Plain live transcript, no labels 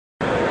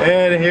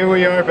And here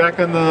we are back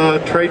on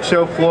the trade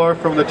show floor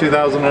from the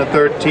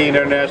 2013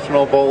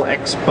 International Bowl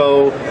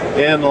Expo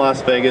in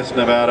Las Vegas,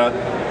 Nevada.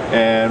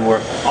 And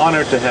we're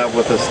honored to have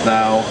with us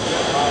now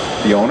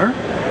the owner,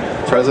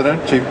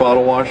 president, chief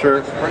bottle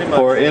washer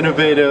for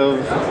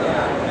innovative,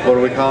 what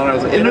do we call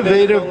it?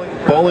 Innovative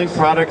bowling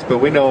products, but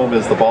we know him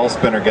as the ball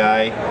spinner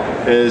guy,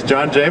 is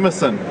John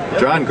Jameson. Yep.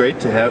 John, great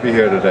to have you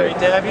here today. Great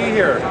to have you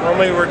here.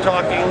 Normally we're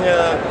talking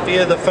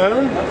via the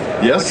phone.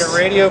 Yes. With your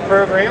radio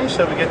program,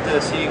 so we get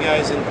to see you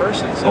guys in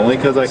person. So only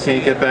because I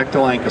can't get back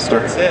to Lancaster.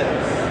 That's it.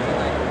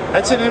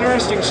 That's an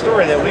interesting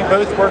story that we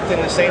both worked in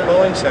the same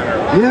bowling center.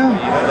 Yeah. You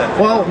know that.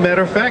 Well,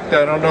 matter of fact,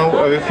 I don't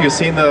know if you've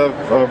seen the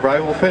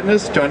Rival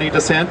Fitness, Johnny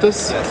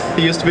DeSantis. Yes.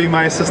 He used to be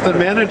my assistant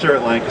manager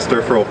at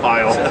Lancaster for a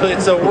while. So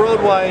it's a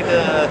worldwide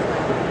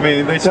I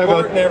mean, they talk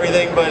about and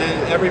everything, but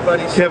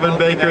everybody's Kevin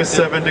Baker's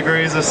 7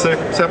 degrees of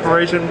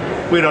separation.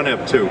 We don't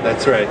have 2.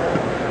 That's right.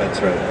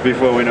 That's right.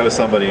 Before we know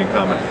somebody in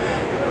common.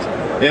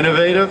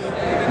 Innovative,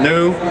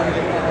 new,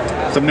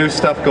 some new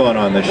stuff going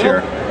on this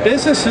year.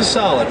 Business is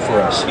solid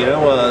for us. You know,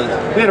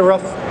 we had a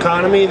rough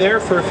economy there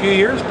for a few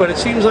years, but it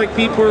seems like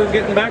people are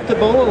getting back to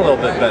bowling a little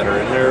bit better,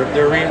 and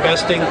they're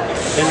reinvesting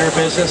in their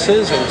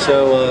businesses, and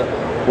so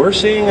we're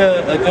seeing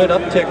a good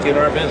uptick in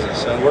our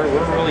business. So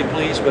we're really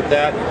pleased with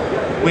that.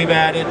 We've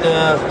added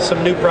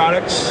some new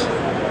products.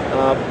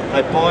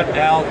 I bought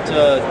out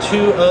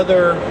 2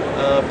 other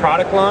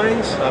product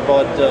lines. I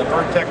bought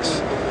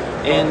Vertex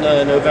in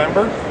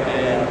November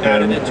and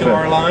added it to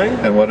our line.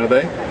 And what are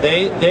they?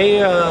 They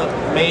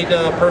made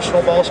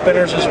personal ball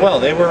spinners as well.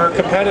 They were our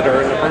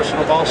competitor in the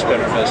personal ball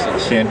spinner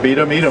business. Can't beat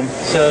them, eat them.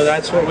 So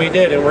that's what we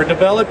did, and we're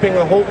developing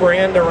a whole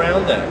brand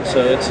around that.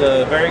 So it's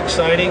very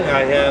exciting.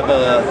 I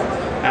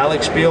have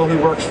Alex Beal,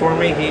 who works for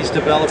me. He's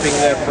developing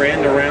that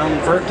brand around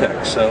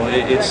Vertex. So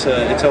it's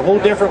a whole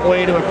different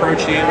way to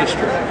approach the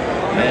industry.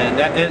 And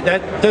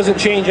that doesn't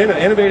change.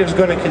 Innovative's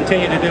going to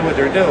continue to do what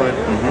they're doing.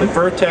 The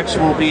Vertex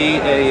will be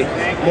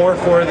more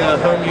for the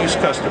home use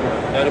customer.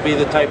 That'll be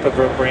the type of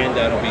brand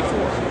that'll be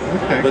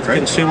for. Okay, with great.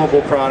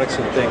 Consumable products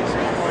and things.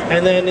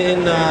 And then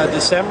in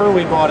December,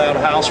 we bought out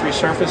House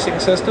Resurfacing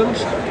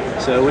Systems.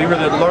 So we were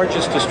the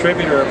largest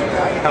distributor of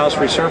house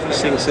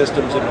resurfacing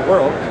systems in the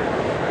world.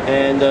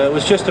 And it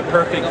was just a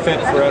perfect fit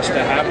for us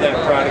to have that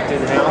product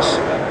in-house.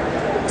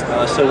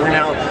 So we're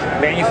now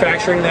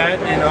manufacturing that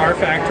in our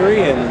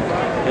factory,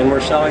 and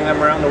we're selling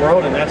them around the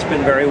world, and that's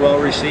been very well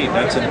received.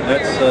 That's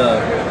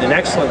an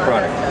excellent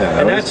product. Yeah,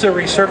 and that's a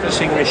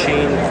resurfacing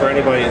machine for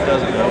anybody that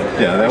doesn't know.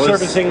 Yeah, that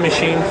resurfacing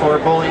machine for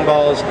bowling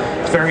balls.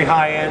 It's very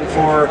high end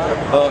for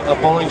a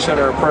bowling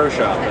center or pro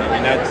shop. I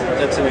mean,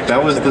 that's an expensive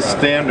That was the product.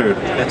 standard.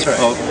 That's right.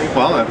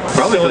 Well,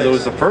 probably because it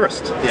was the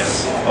first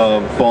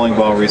of bowling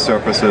ball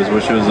resurfaces,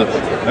 which was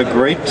a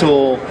great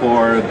tool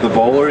for the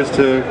bowlers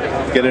to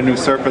get a new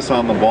surface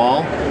on the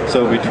ball.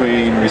 So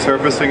between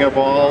resurfacing a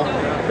ball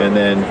and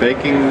then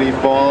baking the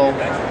ball,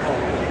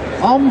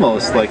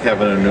 almost like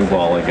having a new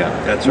ball again.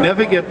 That's right.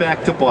 Never get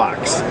back to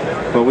blocks,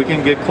 but we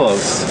can get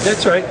close.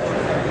 That's right.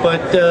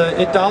 But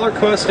it dollar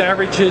cost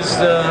averages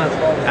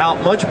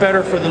out much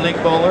better for the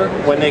league bowler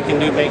when they can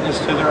do maintenance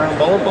to their own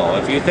bowling ball.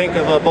 If you think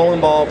of a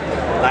bowling ball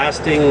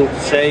lasting,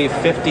 say,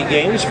 50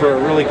 games for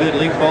a really good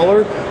league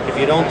bowler, if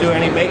you don't do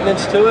any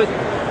maintenance to it,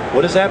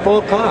 what does that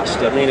ball cost?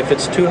 I mean, if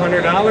it's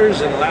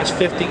 $200 in the last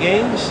 50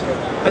 games,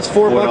 that's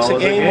 $4 a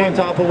game on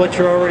top of what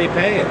you're already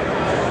paying.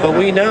 But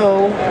we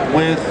know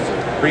with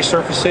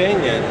resurfacing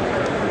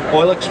and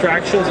oil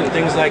extractions and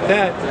things like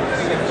that,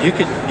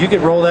 you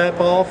could roll that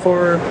ball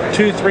for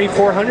 200, 300,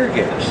 400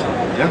 games.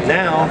 Yeah.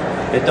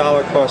 Now it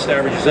dollar cost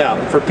averages out.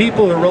 And for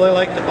people who really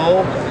like to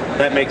bowl,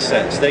 that makes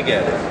sense. They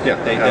get it.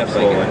 Yeah, they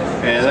absolutely.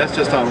 definitely get it. And that's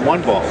just on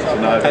one ball.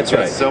 So now if That's you've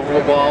got right.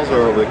 several balls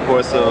or over the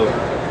course of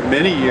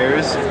many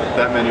years,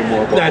 that many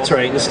more balls. That's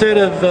right. Instead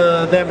of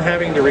them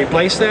having to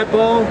replace that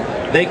ball,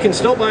 they can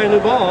still buy a new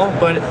ball,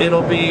 but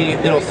it'll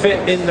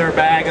fit in their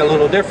bag a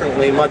little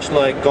differently, much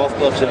like golf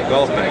clubs in a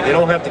golf bag. They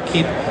don't have to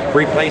keep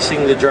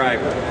replacing the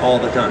driver all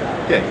the time.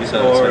 Yeah,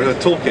 or a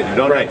toolkit. You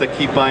don't have to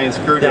keep buying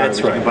screwdrivers.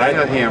 That's right. You can buy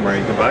a hammer,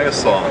 you can buy a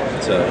saw.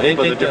 So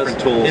for the different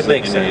tools it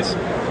makes that you sense.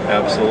 need.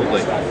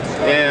 Absolutely.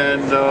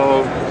 And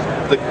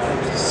the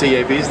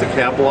CABs, the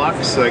cab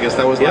locks, I guess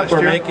that was last year?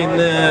 We're making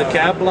the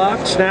cab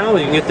locks now.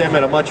 You can get them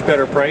at a much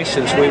better price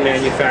since we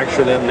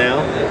manufacture them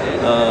now.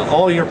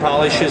 All your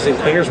polishes and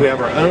cleaners, we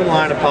have our own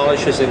line of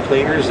polishes and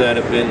cleaners that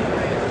have been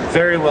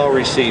very well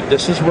received.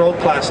 This is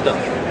world-class stuff.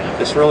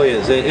 This really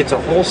is. It's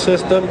a whole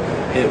system.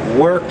 It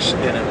works,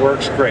 and it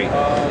works great.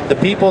 The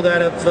people that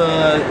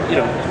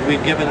have,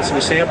 we've given some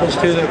samples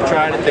to that have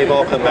tried it, they've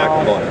all come back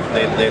and bought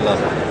it. They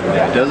love it.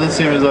 It doesn't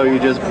seem as though you're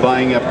just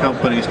buying up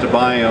companies to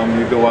buy them.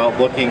 You go out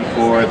looking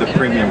for the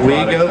premium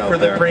products. We go for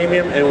the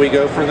premium, and we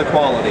go for the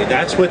quality.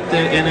 That's what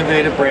the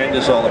innovative brand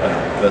is all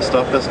about. The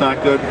stuff that's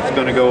not good is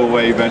going to go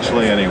away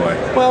eventually anyway.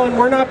 Well, and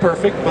we're not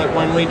perfect, but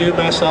when we do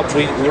mess up,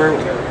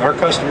 our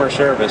customer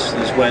service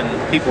is when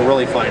people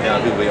really find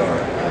out who we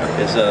are.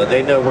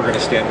 They know we're going to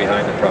stand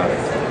behind the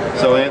product.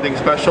 So anything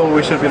special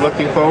we should be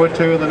looking forward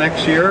to the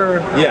next year?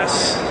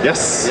 Yes.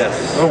 Yes?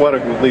 Yes. Oh, what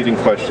a leading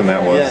question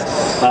that was.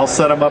 Yes. I'll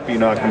set them up, you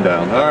knock them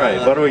down. All right,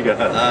 what do we got?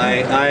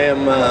 I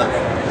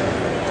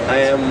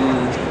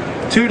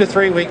am 2 to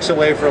 3 weeks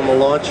away from a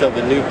launch of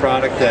a new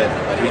product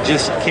that we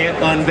just can't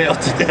unveil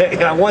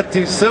today. I want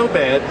to so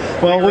bad.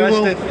 Well, we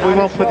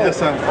won't put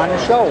this on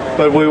the show.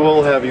 But we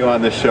will have you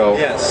on the show.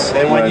 Yes,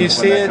 and when you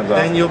see it,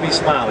 then you'll be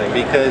smiling,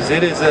 because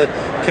it is a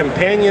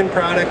companion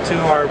product to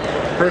our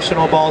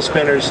personal ball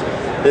spinners.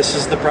 This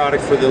is the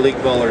product for the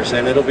league bowlers,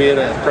 and it'll be at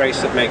a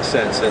price that makes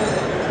sense. And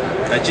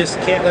I just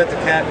can't let the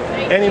cat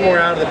any more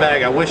out of the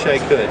bag. I wish I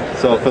could.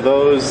 So for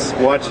those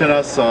watching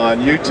us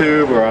on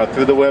YouTube or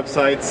through the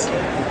websites,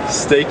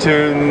 stay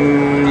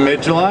tuned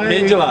mid-July?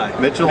 Mid-July.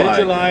 Mid-July.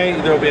 Mid-July,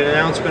 there will be an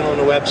announcement on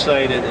the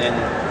website, and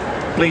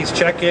please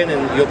check in,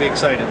 and you'll be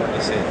excited when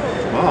you see it.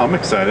 Well, I'm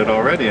excited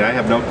already. I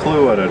have no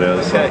clue what it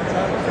is. Okay.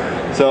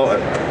 So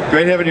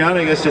great having you on.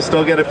 I guess you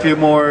still get a few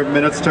more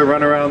minutes to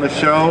run around the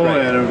show,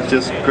 right. And it was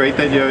just great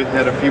that you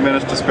had a few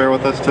minutes to spare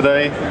with us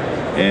today.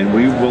 And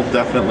we will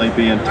definitely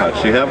be in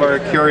touch. You have our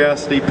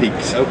curiosity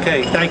peaks.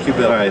 Okay, thank you,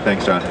 Bill. All right,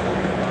 thanks, John.